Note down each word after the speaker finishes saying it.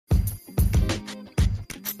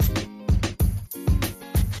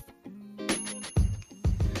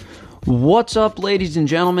What's up, ladies and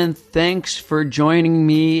gentlemen? Thanks for joining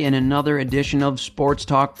me in another edition of Sports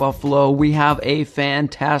Talk Buffalo. We have a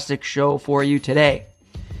fantastic show for you today.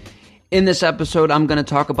 In this episode, I'm going to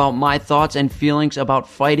talk about my thoughts and feelings about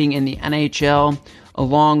fighting in the NHL,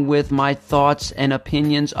 along with my thoughts and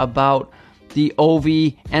opinions about the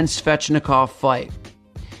Ovi and Svechnikov fight.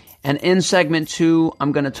 And in segment 2,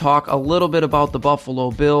 I'm going to talk a little bit about the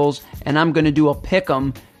Buffalo Bills, and I'm going to do a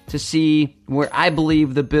pick'em to see where I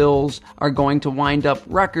believe the Bills are going to wind up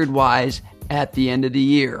record-wise at the end of the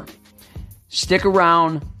year. Stick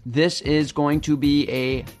around. This is going to be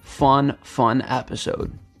a fun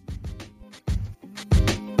episode.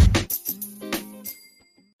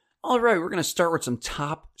 All right, we're going to start with some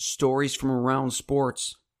top stories from around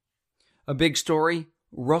sports. A big story,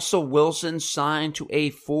 Russell Wilson signed to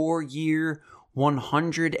a 4-year,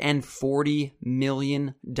 $140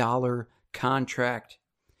 million contract.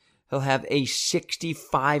 He'll have a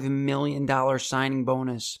 $65 million signing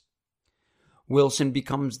bonus. Wilson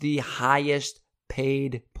becomes the highest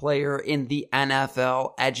paid player in the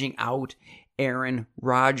NFL, edging out Aaron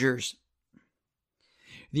Rodgers.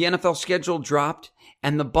 The NFL schedule dropped,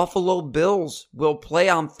 and the Buffalo Bills will play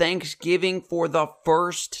on Thanksgiving for the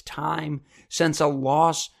first time since a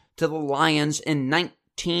loss to the Lions in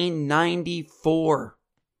 1994.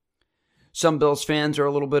 Some Bills fans are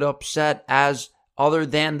a little bit upset as other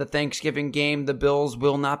than the Thanksgiving game, the Bills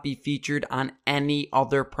will not be featured on any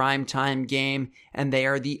other primetime game, and they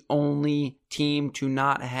are the only team to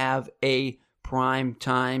not have a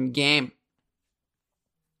primetime game.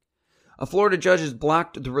 A Florida judge has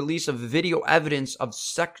blocked the release of video evidence of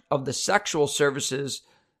the sexual services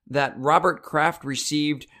that Robert Kraft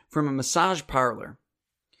received from a massage parlor.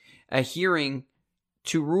 A hearing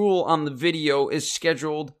to rule on the video is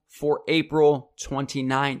scheduled for April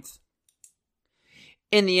 29th.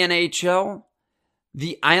 In the NHL,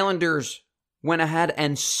 the Islanders went ahead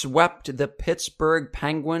and swept the Pittsburgh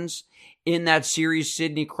Penguins. In that series,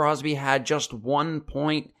 Sidney Crosby had just 1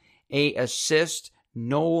 point, an assist,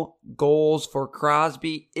 no goals for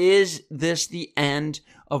Crosby. Is this the end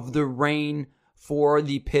of the reign for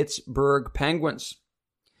the Pittsburgh Penguins?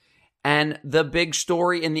 And the big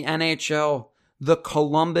story in the NHL, the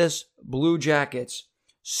Columbus Blue Jackets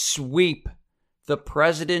sweep the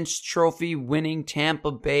President's Trophy winning Tampa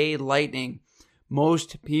Bay Lightning.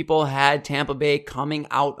 Most people had Tampa Bay coming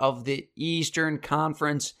out of the Eastern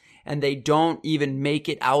Conference, and they don't even make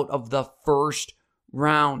it out of the first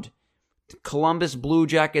round. The Columbus Blue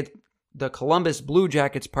Jackets,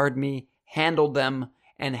 handled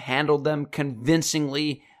them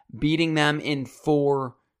convincingly, beating them in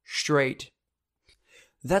 4 straight.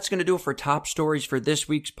 That's going to do it for top stories for this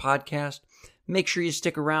week's podcast. Make sure you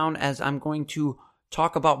stick around as I'm going to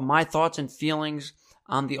talk about my thoughts and feelings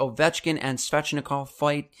on the Ovechkin and Svechnikov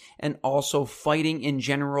fight and also fighting in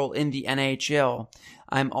general in the NHL.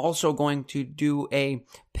 I'm also going to do a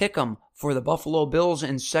pick'em for the Buffalo Bills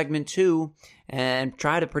in segment 2 and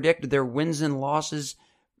try to predict their wins and losses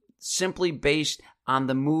simply based on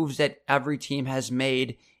the moves that every team has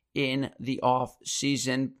made in the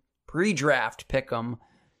off-season pre-draft pick'em.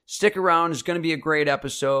 Stick around. It's going to be a great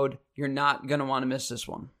episode. You're not going to want to miss this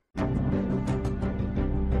one.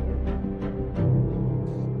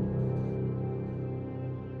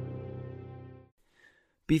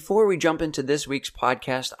 Before we jump into this week's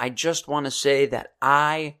podcast, I just want to say that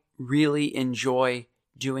I really enjoy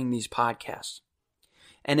doing these podcasts.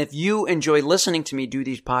 And if you enjoy listening to me do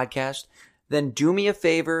these podcasts, then do me a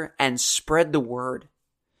favor and spread the word.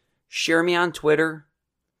 Share me on Twitter.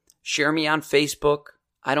 Share me on Facebook.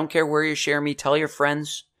 I don't care where you share me. Tell your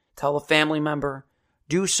friends. Tell a family member.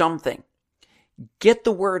 Do something. Get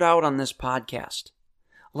the word out on this podcast.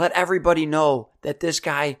 Let everybody know that this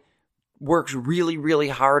guy works really, really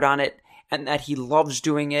hard on it and that he loves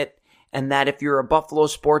doing it and that if you're a Buffalo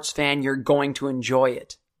sports fan, you're going to enjoy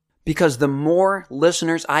it. Because the more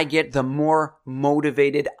listeners I get, the more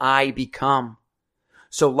motivated I become.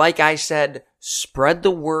 So like I said, spread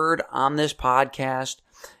the word on this podcast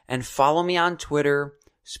and follow me on Twitter,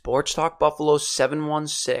 Sports Talk Buffalo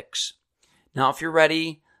 716. Now, if you're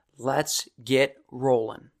ready, let's get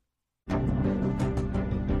rolling.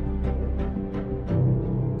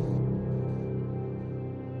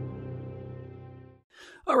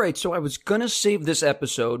 All right, so I was going to save this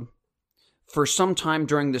episode for some time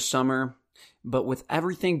during the summer, but with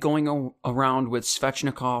everything going around with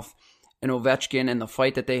Svechnikov and Ovechkin and the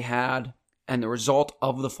fight that they had and the result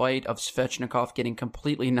of the fight of Svechnikov getting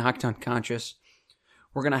completely knocked unconscious,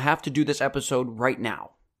 we're going to have to do this episode right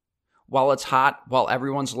now, while it's hot, while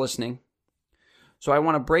everyone's listening. So I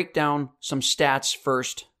want to break down some stats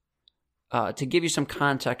first to give you some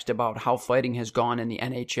context about how fighting has gone in the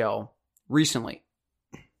NHL recently.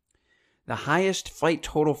 The highest fight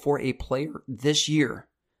total for a player this year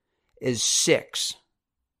is 6.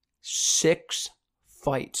 6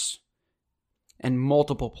 fights. And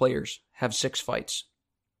multiple players have 6 fights.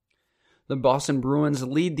 The Boston Bruins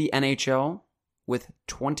lead the NHL with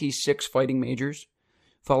 26 fighting majors,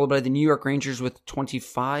 followed by the New York Rangers with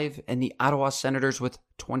 25 and the Ottawa Senators with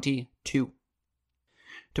 22.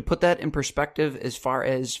 To put that in perspective, as far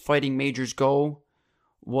as fighting majors go,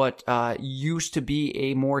 what used to be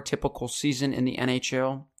a more typical season in the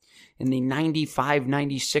NHL, in the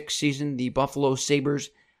 95-96 season, the Buffalo Sabres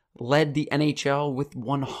led the NHL with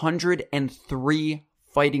 103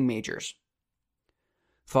 fighting majors,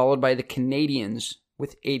 followed by the Canadiens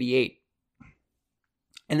with 88.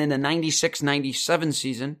 And in the 96-97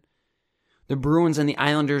 season, the Bruins and the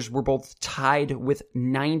Islanders were both tied with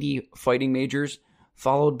 90 fighting majors,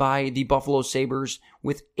 followed by the Buffalo Sabres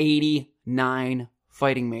with 89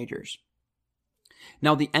 fighting majors.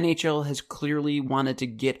 Now, the NHL has clearly wanted to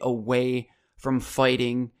get away from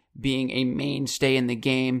fighting being a mainstay in the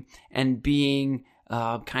game and being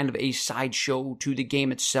kind of a sideshow to the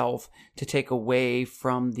game itself, to take away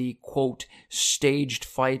from the, quote, staged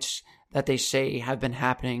fights that they say have been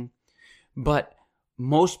happening. But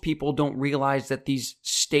most people don't realize that these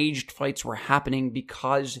staged fights were happening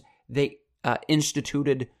because they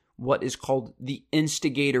instituted what is called the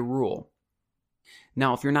instigator rule.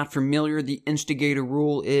 Now, if you're not familiar, the instigator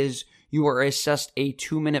rule is you are assessed a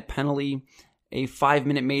 2-minute penalty, a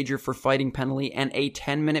 5-minute major for fighting penalty, and a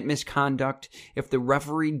 10-minute misconduct if the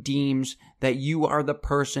referee deems that you are the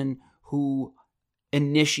person who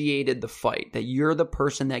initiated the fight, that you're the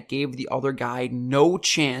person that gave the other guy no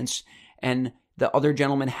chance and the other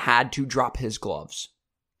gentleman had to drop his gloves.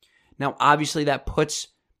 Now, obviously, that puts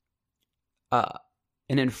an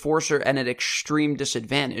enforcer at an extreme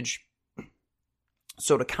disadvantage.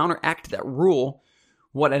 So to counteract that rule,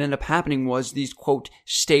 what ended up happening was these, quote,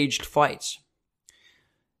 staged fights.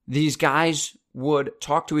 These guys would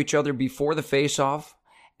talk to each other before the face-off,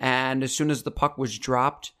 and as soon as the puck was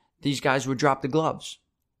dropped, these guys would drop the gloves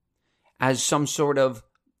as some sort of,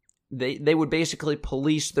 they would basically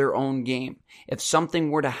police their own game. If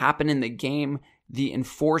something were to happen in the game, the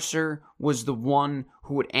enforcer was the one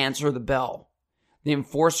who would answer the bell. The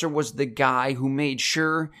enforcer was the guy who made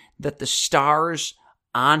sure that the stars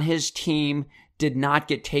on his team did not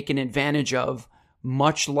get taken advantage of,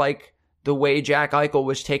 much like the way Jack Eichel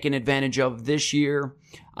was taken advantage of this year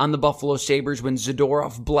on the Buffalo Sabres when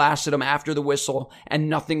Zadorov blasted him after the whistle and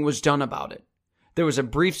nothing was done about it. There was a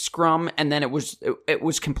brief scrum and then it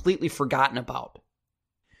was completely forgotten about.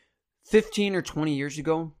 15 or 20 years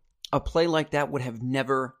ago, a play like that would have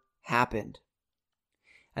never happened.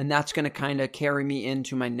 And that's going to kind of carry me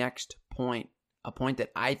into my next point, a point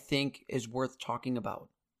that I think is worth talking about.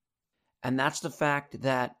 And that's the fact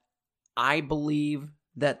that I believe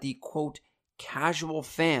that the, quote, casual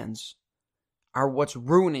fans are what's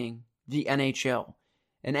ruining the NHL.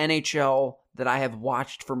 An NHL that I have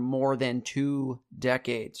watched for more than 2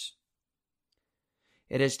 decades.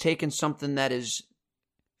 It has taken something that is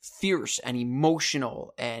fierce and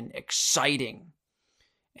emotional and exciting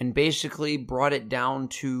and basically brought it down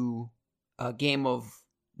to a game of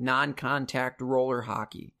non-contact roller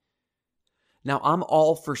hockey. Now, I'm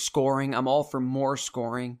all for scoring. I'm all for more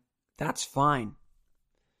scoring. That's fine.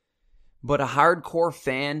 But a hardcore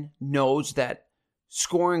fan knows that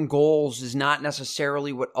scoring goals is not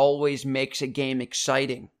necessarily what always makes a game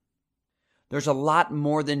exciting. There's a lot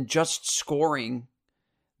more than just scoring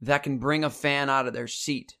that can bring a fan out of their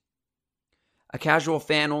seat. A casual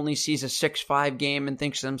fan only sees a 6-5 game and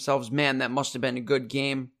thinks to themselves, man, that must have been a good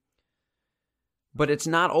game. But it's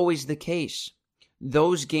not always the case.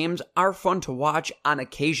 Those games are fun to watch on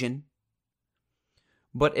occasion.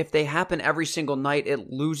 But if they happen every single night, it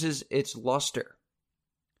loses its luster.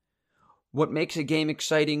 What makes a game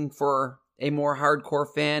exciting for a more hardcore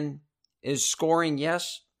fan is scoring,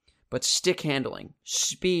 yes, but stick handling,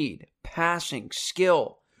 speed, passing,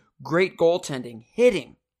 skill, great goaltending,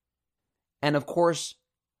 hitting, and of course,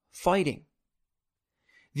 fighting.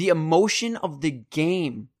 The emotion of the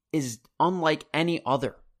game is unlike any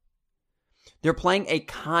other. They're playing a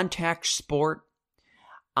contact sport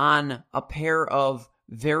on a pair of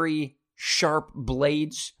very sharp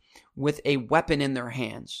blades with a weapon in their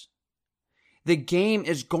hands. The game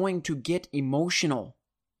is going to get emotional,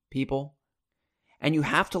 people, and you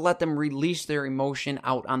have to let them release their emotion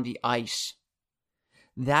out on the ice.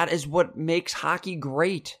 That is what makes hockey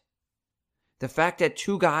great. The fact that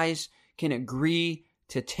 2 guys can agree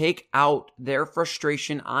to take out their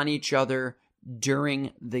frustration on each other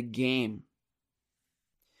during the game.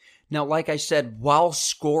 Now, like I said, while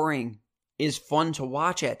scoring is fun to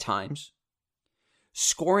watch at times,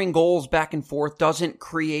 scoring goals back and forth doesn't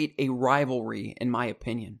create a rivalry, in my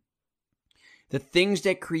opinion. The things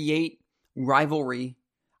that create rivalry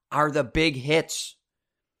are the big hits,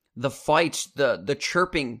 the fights, the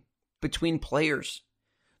chirping between players,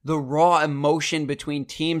 the raw emotion between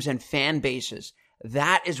teams and fan bases.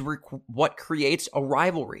 That is what creates a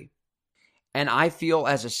rivalry. And I feel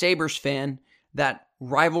as a Sabres fan that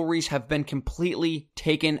rivalries have been completely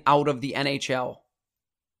taken out of the NHL.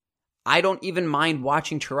 I don't even mind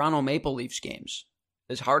watching Toronto Maple Leafs games.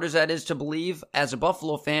 As hard as that is to believe, as a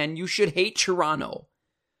Buffalo fan, you should hate Toronto.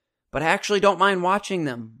 But I actually don't mind watching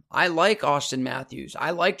them. I like Auston Matthews.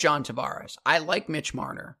 I like John Tavares. I like Mitch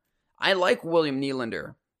Marner. I like William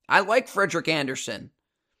Nylander. I like Frederik Andersen.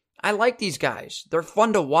 I like these guys. They're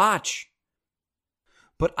fun to watch.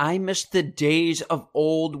 But I miss the days of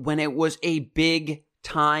old when it was a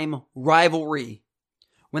big-time rivalry.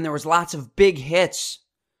 When there was lots of big hits.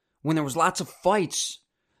 When there was lots of fights.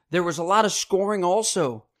 There was a lot of scoring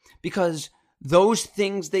also. Because those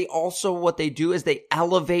things, what they do is they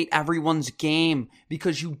elevate everyone's game.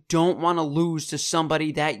 Because you don't want to lose to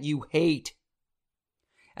somebody that you hate.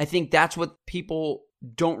 I think that's what people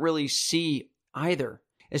don't really see either.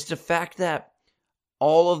 It's the fact that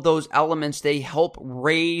all of those elements, they help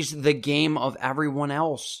raise the game of everyone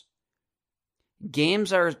else.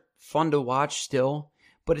 Games are fun to watch still,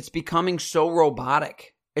 but it's becoming so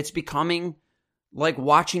robotic. It's becoming like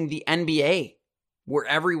watching the NBA, where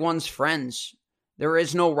everyone's friends. There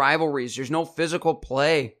is no rivalries. There's no physical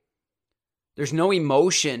play. There's no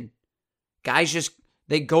emotion. Guys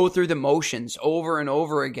they go through the motions over and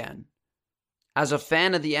over again. As a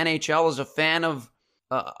fan of the NHL, as a fan of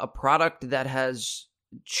a product that has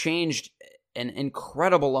changed an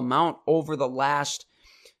incredible amount over the last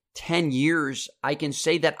 10 years, I can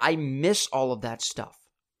say that I miss all of that stuff.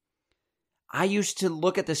 I used to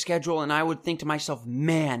look at the schedule and I would think to myself,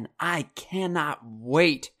 man, I cannot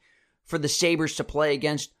wait for the Sabres to play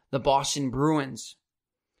against the Boston Bruins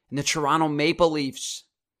and the Toronto Maple Leafs.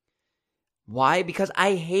 Why? Because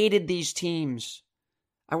I hated these teams.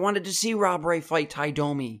 I wanted to see Rob Ray fight Ty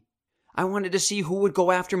Domi. I wanted to see who would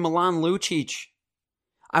go after Milan Lucic.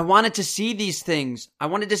 I wanted to see these things. I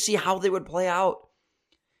wanted to see how they would play out.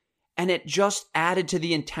 And it just added to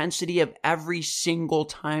the intensity of every single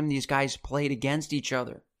time these guys played against each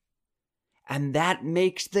other. And that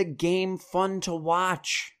makes the game fun to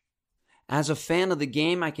watch. As a fan of the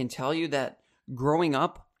game, I can tell you that growing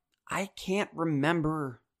up, I can't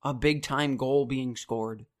remember a big-time goal being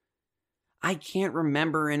scored. I can't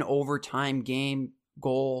remember an overtime game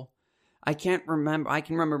goal. I can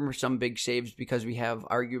remember some big saves because we have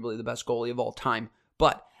arguably the best goalie of all time.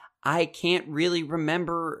 But I can't really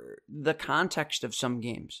remember the context of some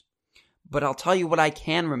games. But I'll tell you what I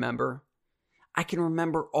can remember. I can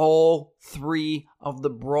remember all three of the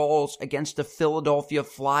brawls against the Philadelphia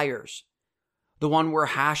Flyers. The one where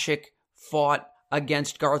Hasek fought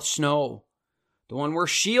against Garth Snow. The one where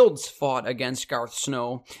Shields fought against Garth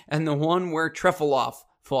Snow. And the one where Trefilov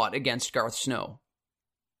fought against Garth Snow.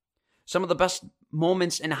 Some of the best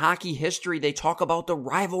moments in hockey history, they talk about the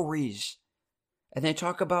rivalries. And they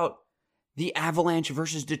talk about the Avalanche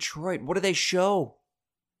versus Detroit. What do they show?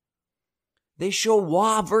 They show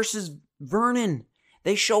Waugh versus Vernon.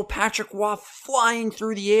 They show Patrick Waugh flying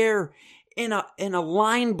through the air in a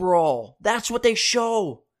line brawl. That's what they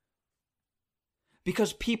show.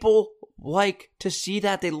 Because people like to see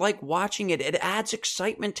that. They like watching it. It adds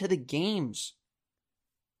excitement to the games.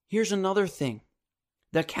 Here's another thing.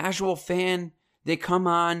 The casual fan, they come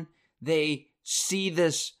on, they see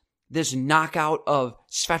this knockout of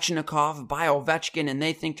Svechnikov by Ovechkin, and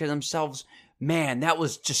they think to themselves, man, that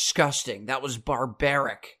was disgusting. That was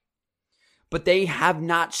barbaric. But they have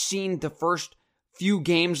not seen the first few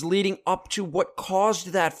games leading up to what caused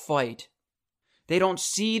that fight. They don't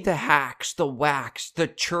see the hacks, the whacks, the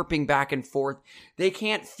chirping back and forth. They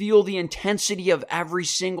can't feel the intensity of every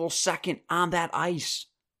single second on that ice.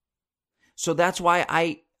 So that's why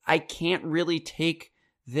I can't really take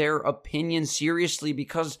their opinion seriously,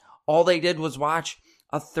 because all they did was watch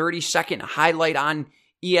a 30-second highlight on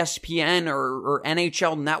ESPN or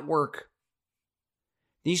NHL Network.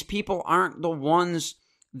 These people aren't the ones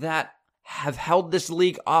that have held this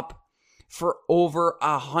league up for over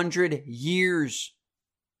 100 years.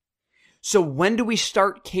 So when do we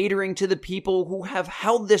start catering to the people who have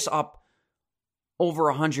held this up over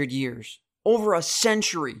 100 years? Over a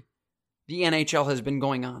century, the NHL has been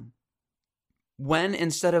going on. When,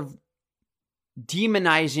 instead of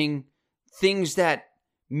demonizing things that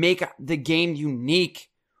make the game unique?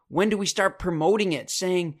 When do we start promoting it,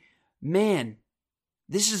 saying, man,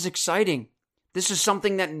 this is exciting. This is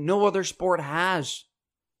something that no other sport has.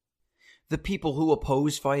 The people who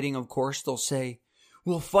oppose fighting, of course, they'll say,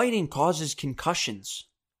 well, fighting causes concussions.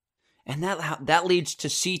 And that leads to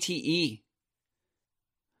CTE.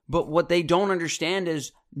 But what they don't understand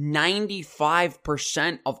is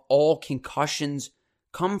 95% of all concussions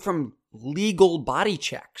come from legal body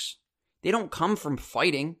checks. They don't come from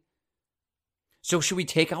fighting. So should we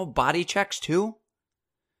take out body checks too?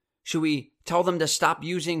 Should we tell them to stop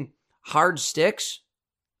using hard sticks?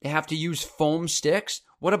 They have to use foam sticks?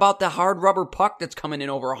 What about the hard rubber puck that's coming in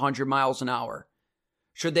over 100 miles an hour?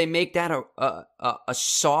 Should they make that a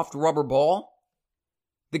soft rubber ball?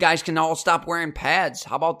 The guys can all stop wearing pads.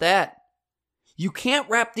 How about that? You can't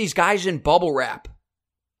wrap these guys in bubble wrap.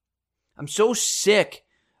 I'm so sick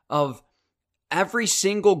of every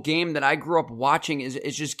single game that I grew up watching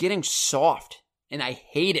is just getting soft. And I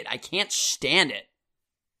hate it. I can't stand it.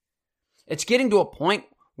 It's getting to a point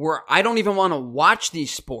where I don't even want to watch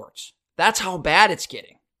these sports. That's how bad it's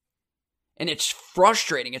getting. And it's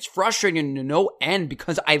frustrating. It's frustrating to no end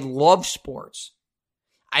because I love sports.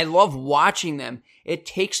 I love watching them. It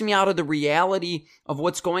takes me out of the reality of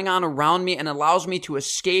what's going on around me and allows me to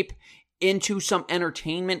escape into some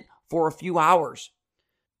entertainment for a few hours.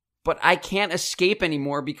 But I can't escape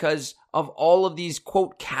anymore because of all of these,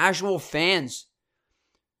 quote, casual fans.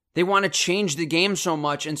 They want to change the game so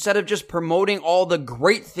much. Instead of just promoting all the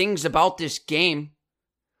great things about this game,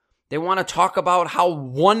 they want to talk about how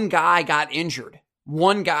one guy got injured.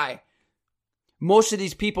 One guy. Most of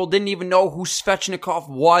these people didn't even know who Svechnikov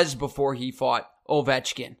was before he fought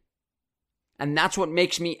Ovechkin. And that's what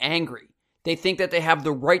makes me angry. They think that they have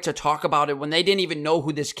the right to talk about it when they didn't even know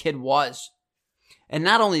who this kid was. And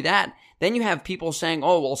not only that, then you have people saying,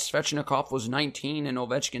 oh, well, Svechnikov was 19 and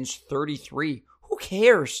Ovechkin's 33. Who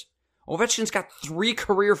cares? Ovechkin's got 3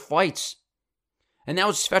 career fights. And that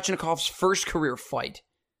was Svechnikov's first career fight.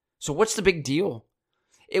 So what's the big deal?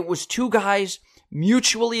 It was 2 guys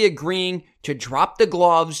mutually agreeing to drop the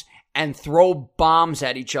gloves and throw bombs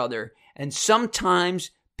at each other. And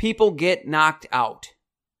sometimes people get knocked out.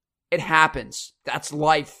 It happens. That's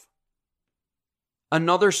life.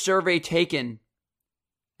 Another survey taken,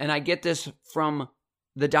 and I get this from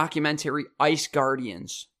the documentary Ice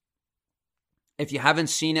Guardians. If you haven't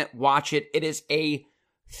seen it, watch it. It is a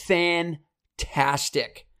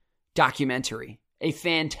fantastic documentary. A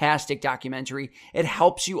fantastic documentary. It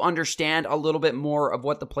helps you understand a little bit more of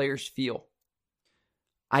what the players feel.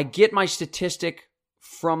 I get my statistic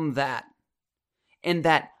from that. And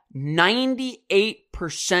that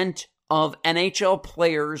 98% of NHL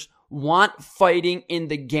players want fighting in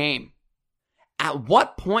the game. At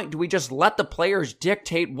what point do we just let the players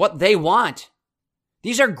dictate what they want?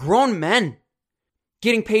 These are grown men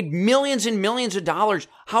getting paid millions and millions of dollars.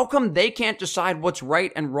 How come they can't decide what's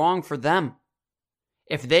right and wrong for them?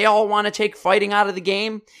 If they all want to take fighting out of the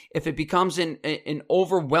game, if it becomes an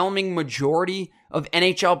overwhelming majority of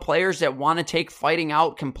NHL players that want to take fighting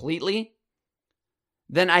out completely,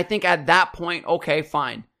 then I think at that point, okay,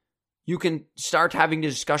 fine. You can start having a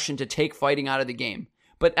discussion to take fighting out of the game.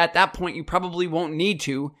 But at that point, you probably won't need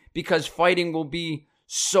to because fighting will be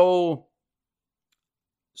so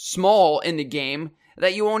small in the game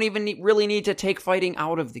that you won't even really need to take fighting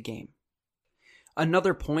out of the game.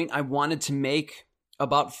 Another point I wanted to make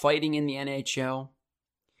about fighting in the NHL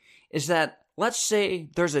is that let's say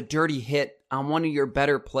there's a dirty hit on one of your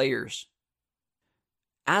better players.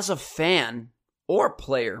 As a fan or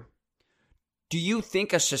player, do you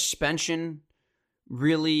think a suspension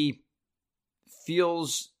really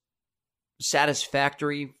feels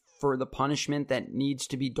satisfactory for the punishment that needs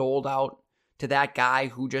to be doled out to that guy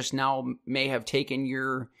who just now may have taken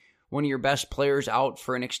one of your best players out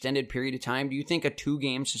for an extended period of time? Do you think a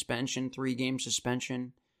 2-game suspension, 3-game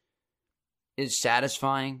suspension is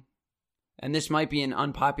satisfying? And this might be an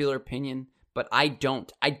unpopular opinion, but I don't.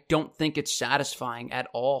 I don't think it's satisfying at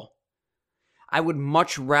all. I would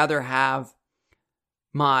much rather have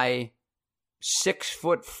my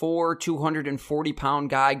 6'4", 240-pound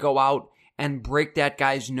guy go out and break that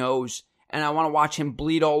guy's nose, and I want to watch him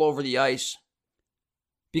bleed all over the ice.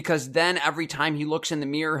 Because then every time he looks in the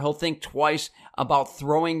mirror, he'll think twice about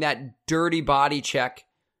throwing that dirty body check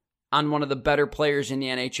on one of the better players in the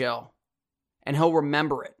NHL. And he'll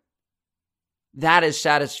remember it. That is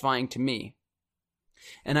satisfying to me.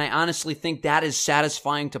 And I honestly think that is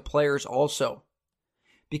satisfying to players also.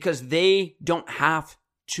 Because they don't have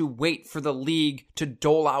to wait for the league to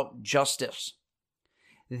dole out justice.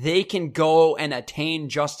 They can go and attain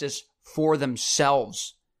justice for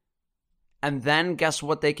themselves. And then guess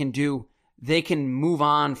what they can do? They can move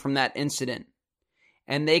on from that incident.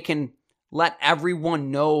 And they can let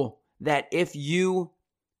everyone know that if you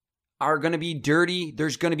are going to be dirty,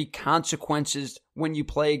 there's going to be consequences when you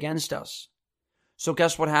play against us. So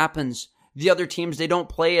guess what happens? The other teams, they don't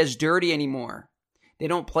play as dirty anymore. They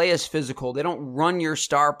don't play as physical. They don't run your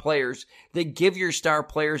star players. They give your star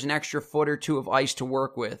players an extra foot or two of ice to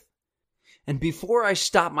work with. And before I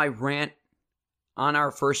stop my rant on our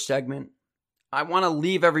first segment, I want to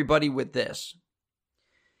leave everybody with this.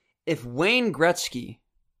 If Wayne Gretzky,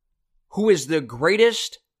 who is the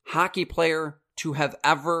greatest hockey player to have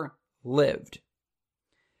ever lived,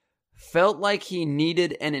 felt like he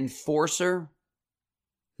needed an enforcer,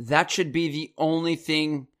 that should be the only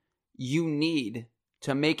thing you need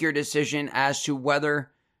to make your decision as to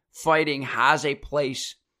whether fighting has a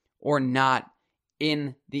place or not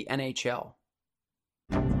in the NHL.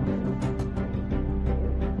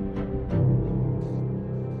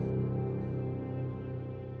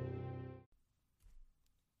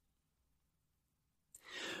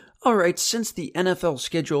 All right, since the NFL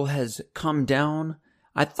schedule has come down,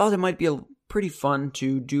 I thought it might be pretty fun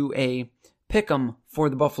to do a pick'em for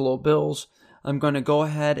the Buffalo Bills. I'm going to go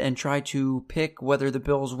ahead and try to pick whether the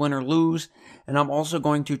Bills win or lose, and I'm also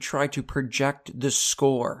going to try to project the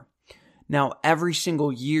score. Now, every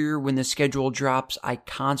single year when the schedule drops, I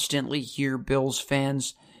constantly hear Bills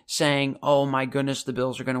fans saying, oh my goodness, the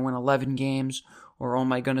Bills are going to win 11 games, or oh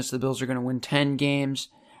my goodness, the Bills are going to win 10 games.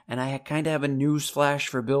 And I kind of have a news flash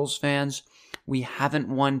for Bills fans. We haven't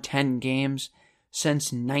won 10 games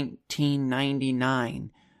since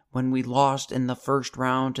 1999, when we lost in the first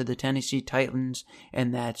round to the Tennessee Titans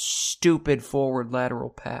and that stupid forward lateral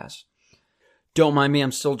pass. Don't mind me,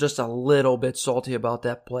 I'm still just a little bit salty about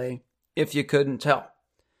that play, if you couldn't tell.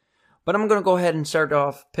 But I'm going to go ahead and start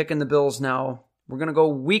off picking the Bills now. We're going to go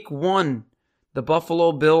week 1. The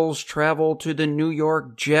Buffalo Bills travel to the New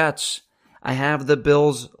York Jets. I have the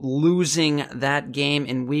Bills losing that game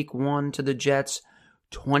in week 1 to the Jets,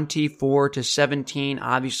 24-17.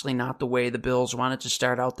 Obviously not the way the Bills wanted to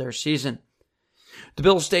start out their season. The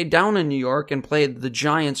Bills stayed down in New York and played the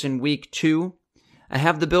Giants in week 2. I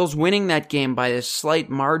have the Bills winning that game by a slight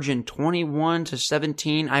margin,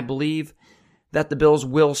 21-17. I believe that the Bills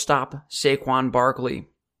will stop Saquon Barkley.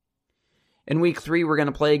 In week 3, we're going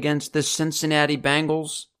to play against the Cincinnati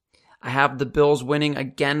Bengals. I have the Bills winning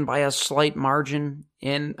again by a slight margin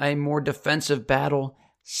in a more defensive battle,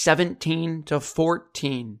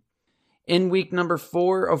 17-14. In week number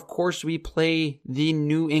 4, of course, we play the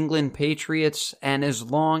New England Patriots, and as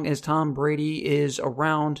long as Tom Brady is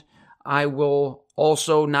around, I will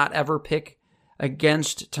also not ever pick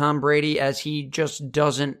against Tom Brady, as he just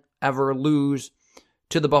doesn't ever lose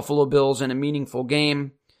to the Buffalo Bills in a meaningful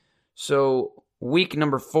game. So week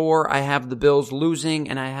number 4, I have the Bills losing,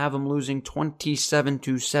 and I have them losing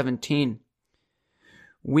 27-17.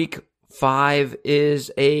 Week 5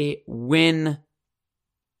 is a win.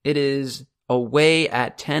 It is away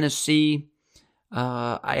at Tennessee.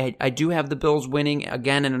 I do have the Bills winning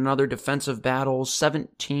again in another defensive battle,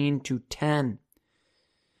 17-10.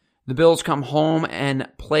 The Bills come home and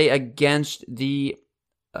play against the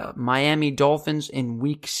Miami Dolphins in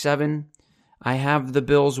week 7. I have the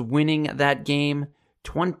Bills winning that game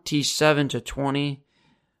 27-20.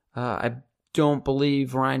 I don't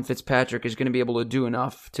believe Ryan Fitzpatrick is going to be able to do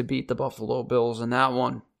enough to beat the Buffalo Bills in that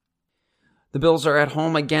one. The Bills are at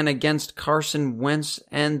home again against Carson Wentz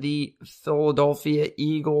and the Philadelphia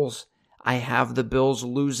Eagles. I have the Bills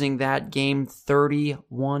losing that game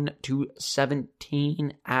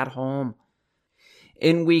 31-17 at home.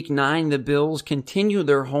 In week 9, the Bills continue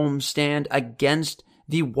their homestand against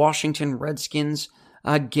the Washington Redskins,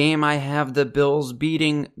 a game I have the Bills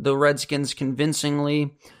beating the Redskins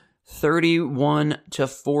convincingly,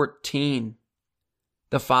 31-14.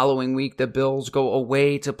 The following week, the Bills go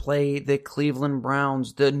away to play the Cleveland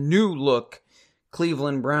Browns, the new-look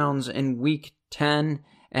Cleveland Browns in week 10,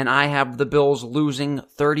 and I have the Bills losing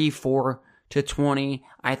 34-20.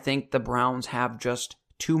 I think the Browns have just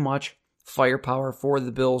too much firepower for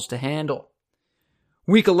the Bills to handle.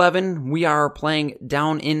 Week 11, we are playing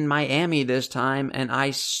down in Miami this time, and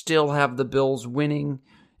I still have the Bills winning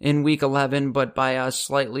in Week 11, but by a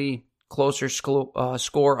slightly closer score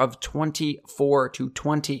of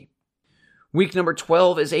 24-20. Week number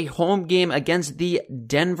 12 is a home game against the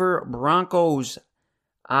Denver Broncos.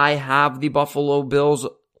 I have the Buffalo Bills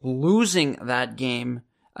losing that game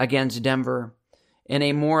against Denver. In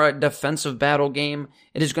a more defensive battle game,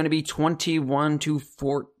 it is going to be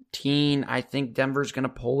 21-14. I think Denver's going to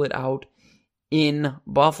pull it out in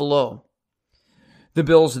Buffalo. The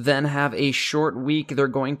Bills then have a short week. They're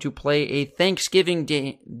going to play a Thanksgiving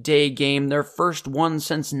Day game, their first one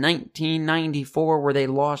since 1994, where they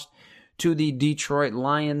lost to the Detroit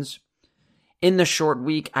Lions. In the short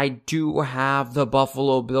week, I do have the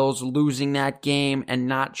Buffalo Bills losing that game and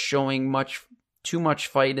not showing too much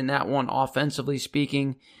fight in that one, offensively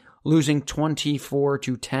speaking, losing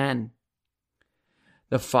 24-10.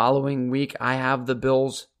 The following week, I have the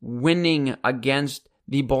Bills winning against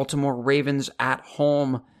the Baltimore Ravens at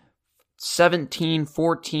home,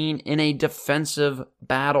 17-14 in a defensive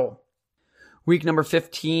battle. Week number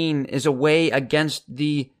 15 is away against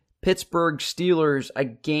the Pittsburgh Steelers, a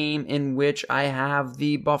game in which I have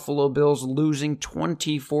the Buffalo Bills losing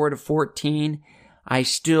 24-14. I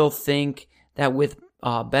still think that with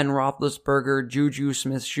Ben Roethlisberger, Juju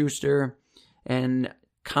Smith-Schuster, and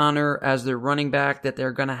Connor as their running back, that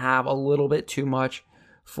they're going to have a little bit too much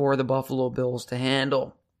for the Buffalo Bills to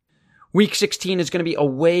handle. Week 16 is going to be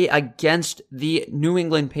away against the New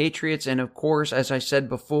England Patriots, and of course, as I said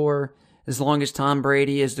before, as long as Tom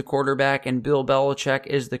Brady is the quarterback and Bill Belichick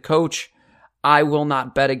is the coach, I will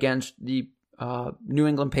not bet against the New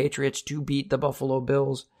England Patriots to beat the Buffalo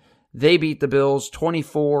Bills. They beat the Bills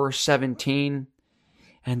 24-17.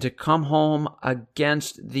 And to come home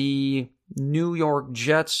against the New York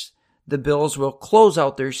Jets, the Bills will close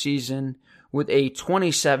out their season with a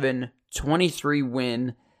 27-23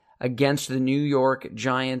 win against the New York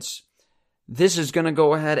Giants. This is going to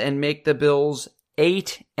go ahead and make the Bills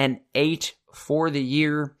 8-8 for the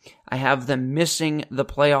year. I have them missing the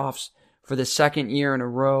playoffs for the second year in a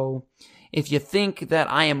row. If you think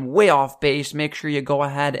that I am way off base, make sure you go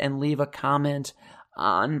ahead and leave a comment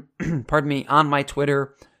on, on my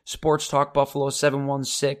Twitter, Sports Talk Buffalo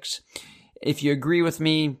 716. If you agree with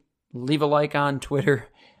me, leave a like on Twitter.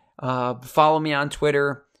 Follow me on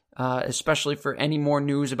Twitter, especially for any more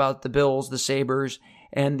news about the Bills, the Sabres,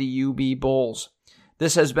 and the UB Bulls.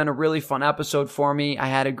 This has been a really fun episode for me. I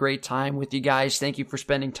had a great time with you guys. Thank you for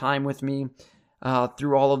spending time with me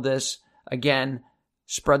through all of this. Again,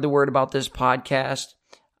 spread the word about this podcast.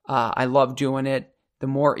 I love doing it. The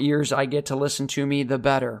more ears I get to listen to me, the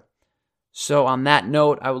better. So on that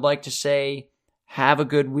note, I would like to say, have a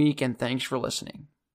good week and thanks for listening.